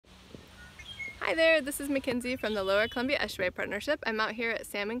Hi there, this is Mackenzie from the Lower Columbia Estuary Partnership. I'm out here at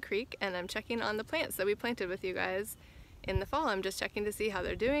Salmon Creek and I'm checking on the plants that we planted with you guys in the fall. I'm just checking to see how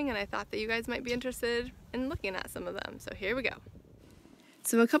they're doing, and I thought that you guys might be interested in looking at some of them. So here we go.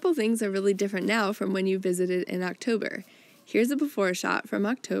 So a couple things are really different now from when you visited in October. Here's a before shot from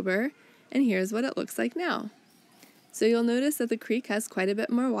October, and here's what it looks like now. So you'll notice that the creek has quite a bit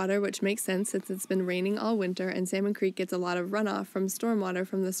more water, which makes sense since it's been raining all winter and Salmon Creek gets a lot of runoff from stormwater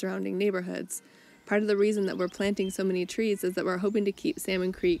from the surrounding neighborhoods. Part of the reason that we're planting so many trees is that we're hoping to keep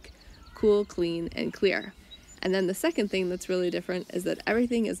Salmon Creek cool, clean, and clear. And then the second thing that's really different is that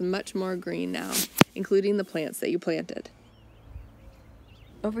everything is much more green now, including the plants that you planted.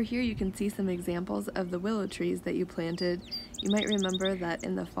 Over here you can see some examples of the willow trees that you planted. You might remember that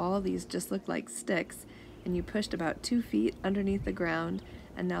in the fall these just looked like sticks, and you pushed about 2 feet underneath the ground,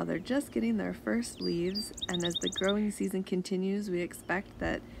 and now they're just getting their first leaves, and as the growing season continues we expect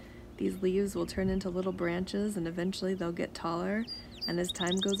that these leaves will turn into little branches and eventually they'll get taller, and as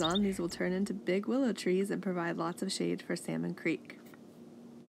time goes on these will turn into big willow trees and provide lots of shade for Salmon Creek.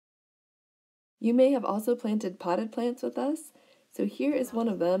 You may have also planted potted plants with us, so here is one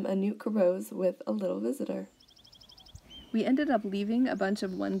of them, a Nootka Rose with a little visitor. We ended up leaving a bunch of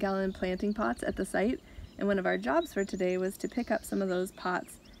 1-gallon planting pots at the site, and one of our jobs for today was to pick up some of those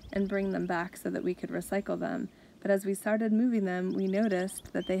pots and bring them back so that we could recycle them. But as we started moving them, we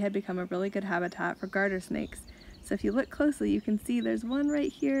noticed that they had become a really good habitat for garter snakes. So if you look closely, you can see there's one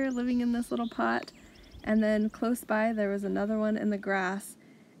right here living in this little pot, and then close by there was another one in the grass,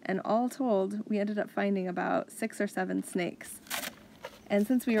 and all told, we ended up finding about 6 or 7 snakes. And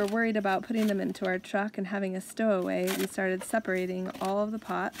since we were worried about putting them into our truck and having a stowaway, we started separating all of the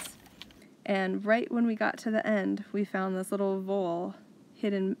pots. And right when we got to the end, we found this little vole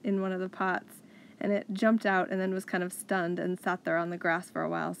hidden in one of the pots, and it jumped out and then was kind of stunned and sat there on the grass for a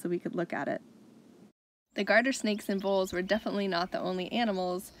while so we could look at it. The garter snakes and voles were definitely not the only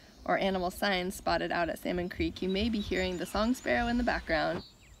animals or animal signs spotted out at Salmon Creek. You may be hearing the song sparrow in the background.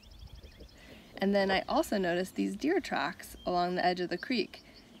 And then I also noticed these deer tracks along the edge of the creek,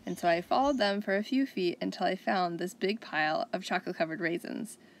 and so I followed them for a few feet until I found this big pile of chocolate-covered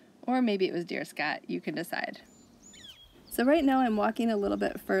raisins. Or maybe it was deer scat, you can decide. So right now I'm walking a little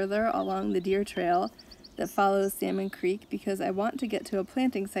bit further along the deer trail that follows Salmon Creek because I want to get to a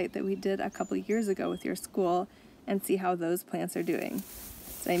planting site that we did a couple years ago with your school and see how those plants are doing.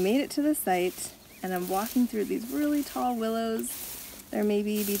 So I made it to the site and I'm walking through these really tall willows. They're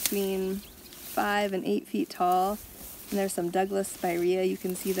maybe between 5 and 8 feet tall, and there's some Douglas spirea. You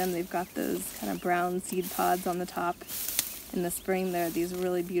can see them, they've got those kind of brown seed pods on the top. In the spring there are these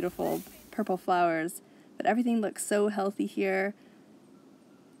really beautiful purple flowers, but everything looks so healthy here,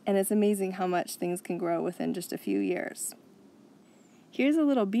 and it's amazing how much things can grow within just a few years. Here's a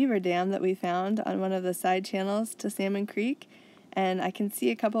little beaver dam that we found on one of the side channels to Salmon Creek, and I can see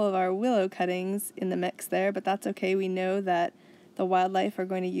a couple of our willow cuttings in the mix there, but that's okay. We know that the wildlife are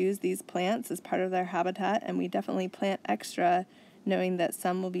going to use these plants as part of their habitat, and we definitely plant extra knowing that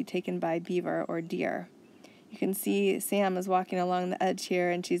some will be taken by beaver or deer. You can see Sam is walking along the edge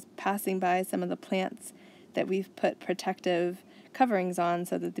here, and she's passing by some of the plants that we've put protective coverings on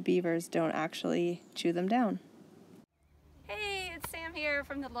so that the beavers don't actually chew them down. Hey, it's Sam here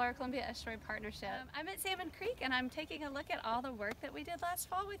from the Lower Columbia Estuary Partnership. I'm at Salmon Creek and I'm taking a look at all the work that we did last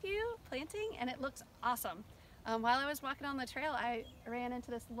fall with you, planting, and it looks awesome. While I was walking on the trail, I ran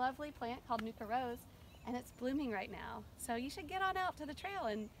into this lovely plant called Nootka Rose, and it's blooming right now. So you should get on out to the trail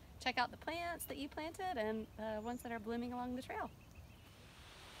and check out the plants that you planted and the ones that are blooming along the trail.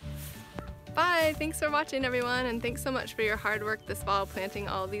 Bye! Thanks for watching, everyone, and thanks so much for your hard work this fall planting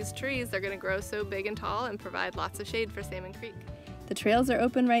all these trees. They're going to grow so big and tall and provide lots of shade for Salmon Creek. The trails are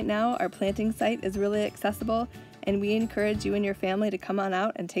open right now, our planting site is really accessible, and we encourage you and your family to come on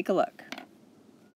out and take a look.